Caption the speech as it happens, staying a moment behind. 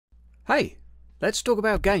Hey, let's talk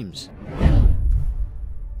about games.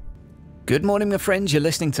 Good morning, my friends. You're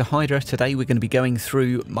listening to Hydra. Today we're going to be going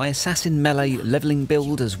through my Assassin Melee leveling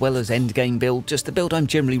build as well as endgame build, just the build I'm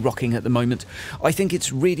generally rocking at the moment. I think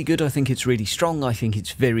it's really good, I think it's really strong, I think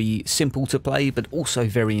it's very simple to play but also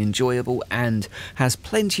very enjoyable and has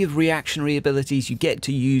plenty of reactionary abilities. You get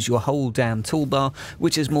to use your whole damn toolbar,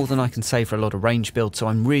 which is more than I can say for a lot of range builds, so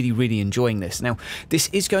I'm really enjoying this. Now, this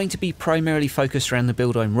is going to be primarily focused around the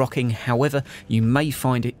build I'm rocking. However, you may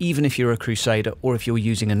find it, even if you're a Crusader or if you're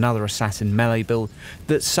using another Assassin Melee build,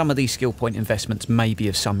 that some of these skill point investments may be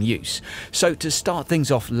of some use. So to start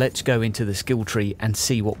things off, let's go into the skill tree and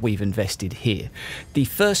see what we've invested here. The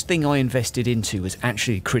first thing I invested into was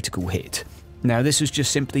actually a critical hit. Now, this was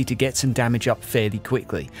just simply to get some damage up fairly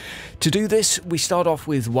quickly. To do this, we start off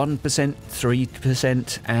with 1%,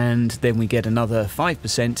 3%, and then we get another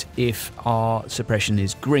 5% if our suppression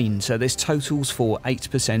is green. So this totals for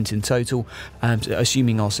 8% in total,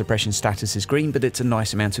 assuming our suppression status is green, but it's a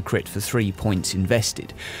nice amount of crit for 3 points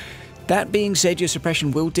invested. That being said, your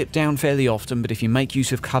suppression will dip down fairly often, but if you make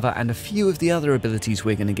use of cover and a few of the other abilities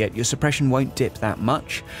we're going to get, your suppression won't dip that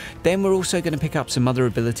much. Then we're also going to pick up some other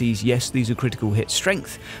abilities. Yes, these are critical hit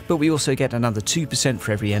strength, but we also get another 2%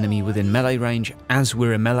 for every enemy within melee range. As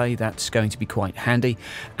we're a melee, that's going to be quite handy.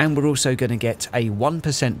 And we're also going to get a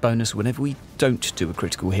 1% bonus whenever we don't do a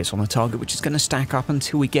critical hit on a target, which is going to stack up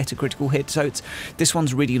until we get a critical hit. So this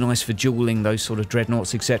one's really nice for dueling those sort of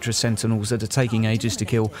dreadnoughts, etc., sentinels that are taking ages to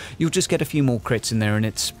kill. You'll just get a few more crits in there and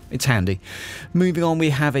it's handy. Moving on, we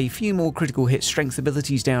have a few more critical hit strength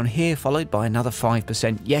abilities down here, followed by another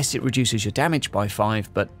 5%. Yes, it reduces your damage by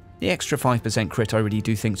 5, but the extra 5% crit I really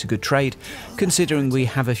do think is a good trade, considering we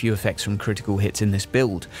have a few effects from critical hits in this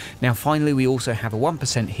build. Now finally, we also have a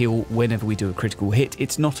 1% heal whenever we do a critical hit.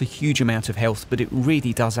 It's not a huge amount of health, but it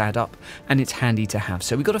really does add up and it's handy to have.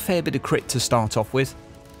 So we got a fair bit of crit to start off with.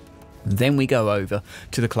 Then we go over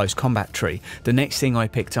to the close combat tree. The next thing I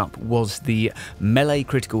picked up was the melee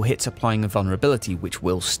critical hits applying a vulnerability, which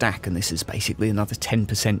will stack, and this is basically another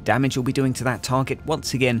 10% damage you'll be doing to that target.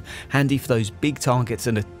 Once again, handy for those big targets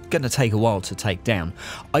and going to take a while to take down.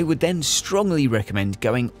 I would then strongly recommend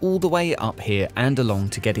going all the way up here and along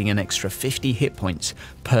to getting an extra 50 hit points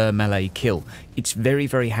per melee kill. It's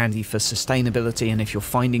very handy for sustainability, and if you're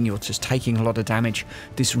finding you're just taking a lot of damage,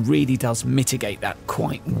 this really does mitigate that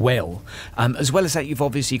quite well. As well as that, you've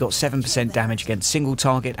obviously got 7% damage against single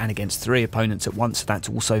target and against 3 opponents at once, so that's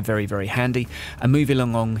also very handy. And moving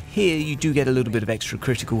along here, you do get a little bit of extra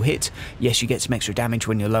critical hit. Yes, you get some extra damage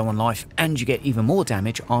when you're low on life, and you get even more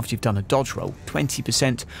damage after you've done a dodge roll.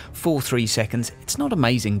 20% for 3 seconds. It's not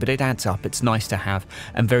amazing, but it adds up. It's nice to have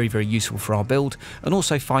and very useful for our build. And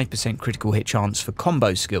also 5% critical hit chance for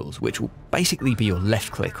combo skills, which will basically be your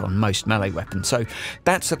left click on most melee weapons. So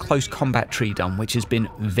that's a close combat tree done, which has been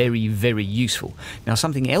very useful. Now,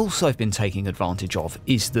 something else I've been taking advantage of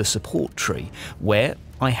is the support tree, where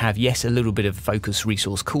I have, yes, a little bit of focus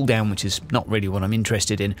resource cooldown, which is not really what I'm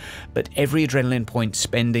interested in, but every adrenaline point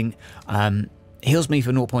spending heals me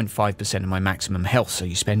for 0.5% of my maximum health. So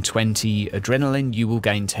you spend 20 adrenaline, you will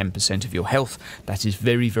gain 10% of your health. That is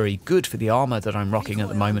very good for the armor that I'm rocking at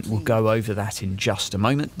the moment. We'll go over that in just a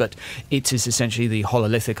moment, but it is essentially the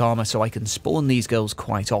hololithic armor, so I can spawn these girls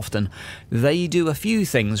quite often. They do a few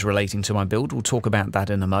things relating to my build. We'll talk about that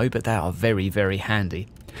in a mo, but they are very handy.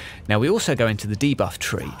 Now, we also go into the debuff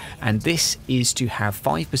tree, and this is to have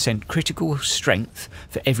 5% critical strength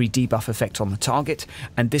for every debuff effect on the target,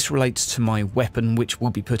 and this relates to my weapon, which will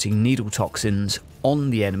be putting needle toxins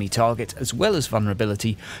on the enemy target as well as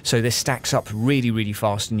vulnerability, so this stacks up really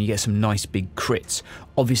fast and you get some nice big crits.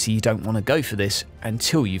 Obviously, you don't want to go for this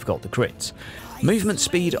until you've got the crits. Movement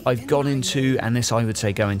speed I've gone into, and this I would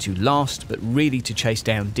say go into last, but really to chase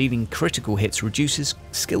down dealing critical hits reduces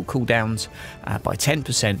skill cooldowns by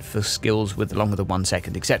 10% for skills with longer than 1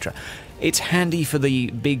 second, etc. It's handy for the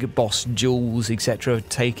big boss duels, etc.,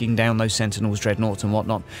 taking down those sentinels, dreadnoughts and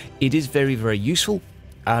whatnot. It is very useful.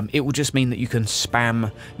 It will just mean that you can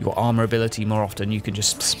spam your armor ability more often. You can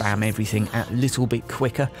just spam everything a little bit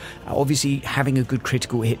quicker. Obviously, having a good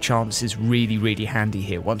critical hit chance is really handy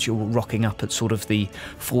here. Once you're rocking up at sort of the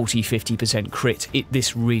 40-50% crit,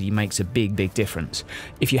 this really makes a big difference.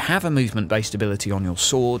 If you have a movement-based ability on your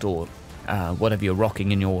sword or whatever you're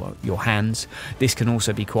rocking in your hands, this can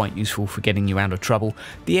also be quite useful for getting you out of trouble.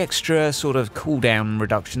 The extra sort of cooldown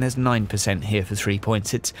reduction, there's 9% here for 3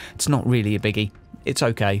 points. It's not really a biggie. It's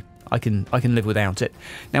okay. I can live without it.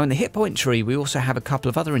 Now, in the hit point tree, we also have a couple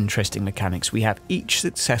of other interesting mechanics. We have each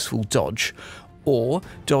successful dodge or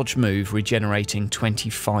dodge move regenerating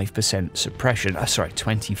 25% suppression,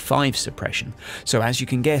 25 suppression. So as you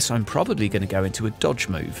can guess, I'm probably going to go into a dodge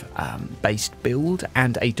move based build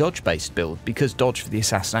and a dodge based build, because dodge for the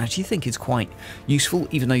assassin I actually think is quite useful,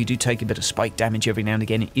 even though you do take a bit of spike damage every now and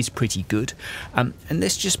again. It is pretty good, and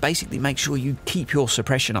this just basically makes sure you keep your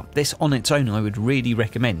suppression up. This on its own I would really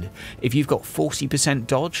recommend. If you've got 40%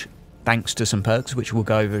 dodge, thanks to some perks which we'll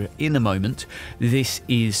go over in a moment, this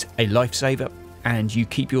is a lifesaver, and you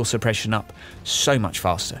keep your suppression up so much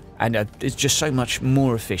faster, and it's just so much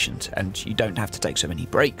more efficient, and you don't have to take so many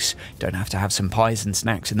breaks, you don't have to have some pies and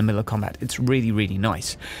snacks in the middle of combat. It's really, really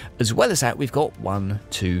nice. As well as that, we've got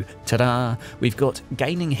we've got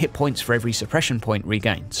gaining hit points for every suppression point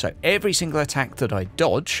regained. So every single attack that I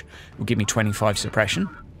dodge will give me 25 suppression.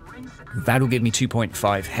 That'll give me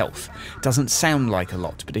 2.5 health. Doesn't sound like a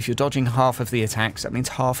lot, but if you're dodging half of the attacks, that means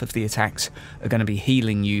half of the attacks are going to be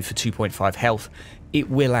healing you for 2.5 health. It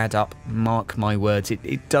will add up, mark my words.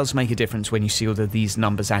 It does make a difference when you see all of these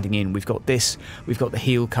numbers adding in. We've got this, we've got the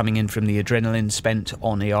heal coming in from the adrenaline spent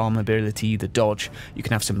on the arm ability, the dodge. You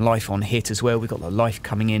can have some life on hit as well. We've got the life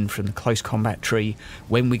coming in from the close combat tree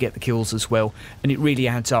when we get the kills as well. And it really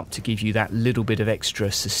adds up to give you that little bit of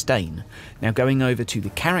extra sustain. Now going over to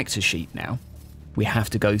the character sheet now, we have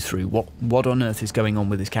to go through what on earth is going on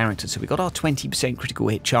with this character. So we've got our 20% critical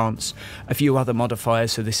hit chance, a few other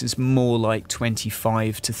modifiers, so this is more like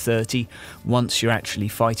 25 to 30 once you're actually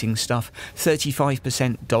fighting stuff.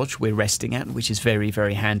 35% dodge we're resting at, which is very,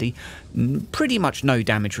 very handy. Pretty much no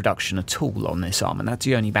damage reduction at all on this arm, and that's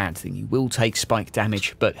the only bad thing. You will take spike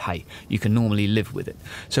damage, but hey, you can normally live with it.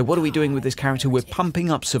 So what are we doing with this character? We're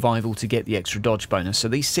pumping up survival to get the extra dodge bonus. So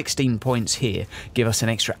these 16 points here give us an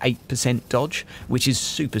extra 8% dodge, which is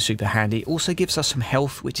super, super handy. It also gives us some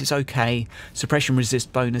health, which is okay. Suppression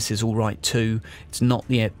resist bonus is alright too. It's not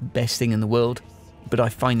the best thing in the world, but I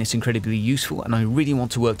find this incredibly useful, and I really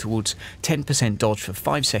want to work towards 10% dodge for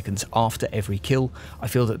 5 seconds after every kill. I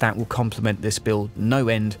feel that that will complement this build no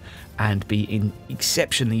end and be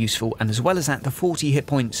exceptionally useful. And as well as that, the 40 hit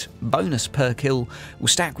points bonus per kill will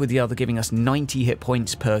stack with the other, giving us 90 hit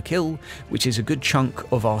points per kill, which is a good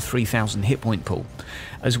chunk of our 3000 hit point pool.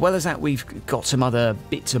 As well as that, we've got some other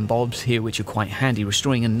bits and bobs here which are quite handy,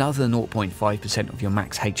 restoring another 0.5% of your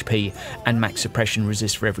max HP and max suppression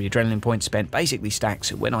resist for every adrenaline point spent. Basically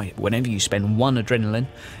stacks. Whenever you spend 1 adrenaline,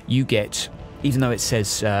 you get, even though it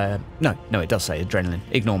says, no, it does say adrenaline,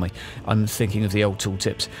 ignore me, I'm thinking of the old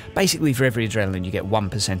tooltips. Basically for every adrenaline you get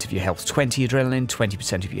 1% of your health, 20 adrenaline,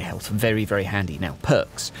 20% of your health. Very, very handy. Now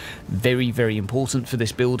perks, very, very important for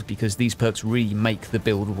this build, because these perks really make the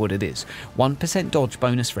build what it is. 1% dodge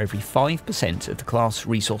bonus for every 5% of the class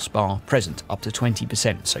resource bar present, up to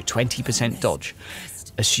 20%, so 20% dodge.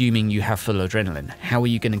 Assuming you have full adrenaline. How are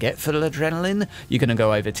you going to get full adrenaline? You're going to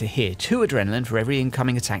go over to here, 2 adrenaline for every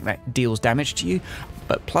incoming attack that deals damage to you,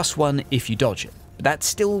 but +1 if you dodge it. That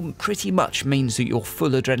still pretty much means that you're full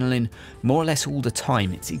adrenaline more or less all the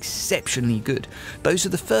time. It's exceptionally good. Those are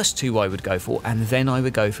the first 2 I would go for, and then I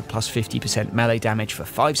would go for +50% melee damage for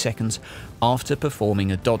 5 seconds after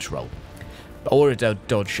performing a dodge roll. Or a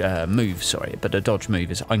dodge move, sorry, but a dodge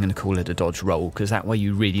move is, I'm going to call it a dodge roll, because that way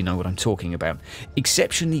you really know what I'm talking about.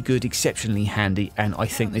 Exceptionally good, exceptionally handy, and I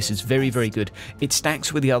think this is very, very good. It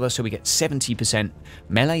stacks with the other, so we get 70%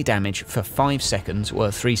 melee damage for 5 seconds,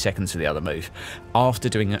 or 3 seconds for the other move, after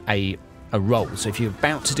doing a roll. So if you're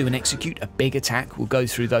about to do an execute, a big attack, we'll go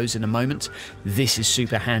through those in a moment. This is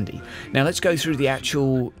super handy. Now let's go through the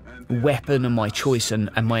actual weapon and my choice and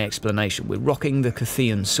my explanation. We're rocking the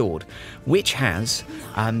Carthean sword, which has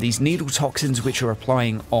these needle toxins which are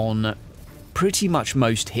applying on pretty much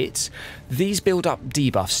most hits. These build up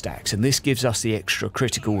debuff stacks, and this gives us the extra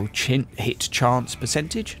critical hit chance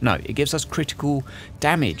percentage. No, it gives us critical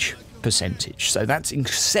damage percentage, so that's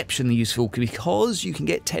exceptionally useful because you can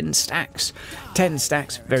get 10 stacks. 10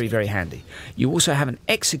 stacks, very, very handy. You also have an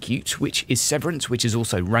execute, which is severance, which is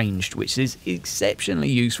also ranged, which is exceptionally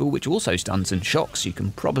useful, which also stuns and shocks. You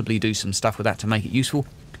can probably do some stuff with that to make it useful.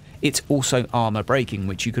 It's also armor breaking,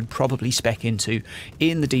 which you could probably spec into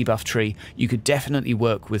in the debuff tree. You could definitely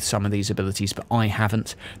work with some of these abilities, but I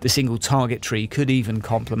haven't. The single target tree could even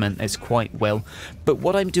complement this quite well. But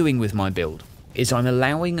what I'm doing with my build is I'm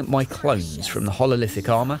allowing my clones from the hololithic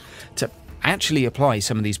armor to actually apply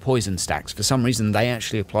some of these poison stacks. For some reason they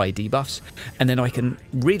actually apply debuffs, and then I can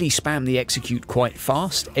really spam the execute quite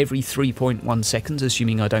fast, every 3.1 seconds,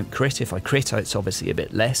 assuming I don't crit. If I crit, it's obviously a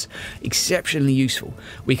bit less. Exceptionally useful.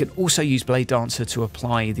 We can also use Blade Dancer to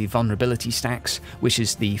apply the vulnerability stacks, which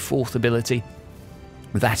is the 4th ability.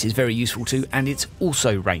 That is very useful too, and it's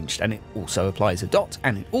also ranged, and it also applies a dot,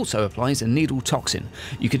 and it also applies a needle toxin.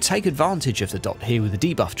 You could take advantage of the dot here with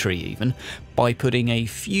the debuff tree even, by putting a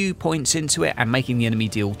few points into it and making the enemy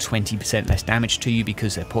deal 20% less damage to you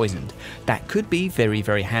because they're poisoned. That could be very,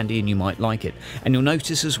 very handy, and you might like it. And you'll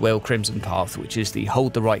notice as well Crimson Path, which is the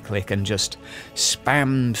hold the right click and just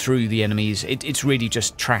spam through the enemies. It's really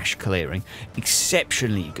just trash clearing.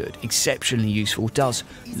 Exceptionally good, exceptionally useful, does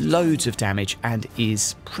loads of damage, and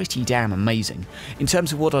is pretty damn amazing. In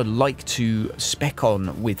terms of what I'd like to spec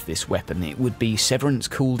on with this weapon, it would be Severance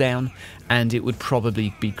cooldown, and it would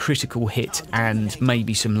probably be critical hit and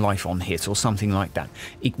maybe some life on hit or something like that.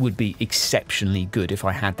 It would be exceptionally good if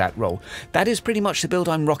I had that roll. That is pretty much the build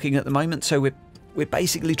I'm rocking at the moment, so we're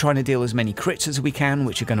basically trying to deal as many crits as we can,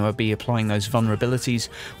 which are going to be applying those vulnerabilities.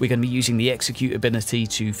 We're going to be using the execute ability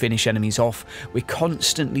to finish enemies off. We're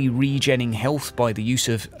constantly regenning health by the use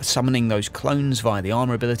of summoning those clones via the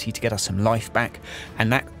armor ability to get us some life back,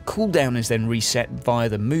 and that cooldown is then reset via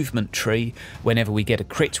the movement tree whenever we get a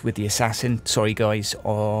crit with the assassin. Sorry guys,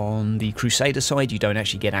 on the Crusader side you don't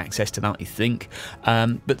actually get access to that, I think,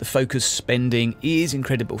 but the focus spending is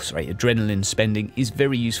incredible. Sorry, adrenaline spending is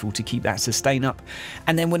very useful to keep that sustain up.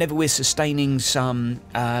 And then whenever we're sustaining some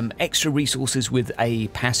extra resources with a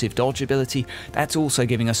passive dodge ability, that's also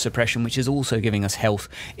giving us suppression, which is also giving us health.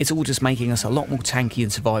 It's all just making us a lot more tanky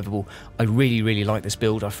and survivable. I really, really like this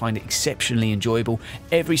build. I find it exceptionally enjoyable.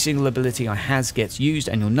 Every single ability I has gets used,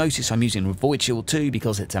 and you'll notice I'm using Void Shield too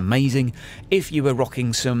because it's amazing. If you were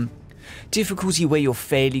rocking some difficulty where you're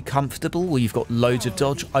fairly comfortable, or you've got loads of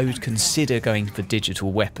dodge, I would consider going for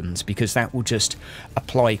digital weapons, because that will just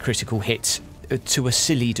apply critical hits to a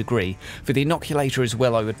silly degree. For the inoculator as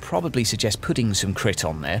well, I would probably suggest putting some crit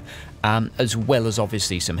on there, as well as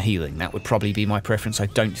obviously some healing. That would probably be my preference. I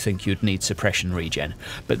don't think you'd need suppression regen,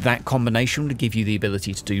 but that combination would give you the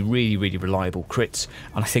ability to do really, really reliable crits,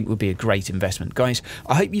 and I think would be a great investment. Guys,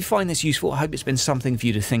 I hope you find this useful. I hope it's been something for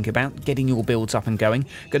you to think about, getting your builds up and going.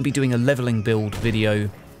 Going to be doing a leveling build video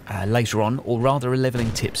later on, or rather a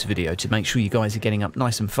leveling tips video, to make sure you guys are getting up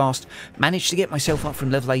nice and fast. Managed to get myself up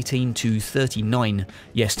from level 18 to 39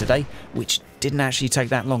 yesterday, which didn't actually take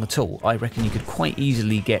that long at all. I reckon you could quite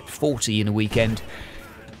easily get 40 in a weekend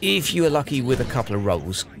if you were lucky with a couple of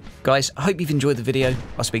rolls. Guys, I hope you've enjoyed the video.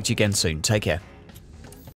 I'll speak to you again soon. Take care.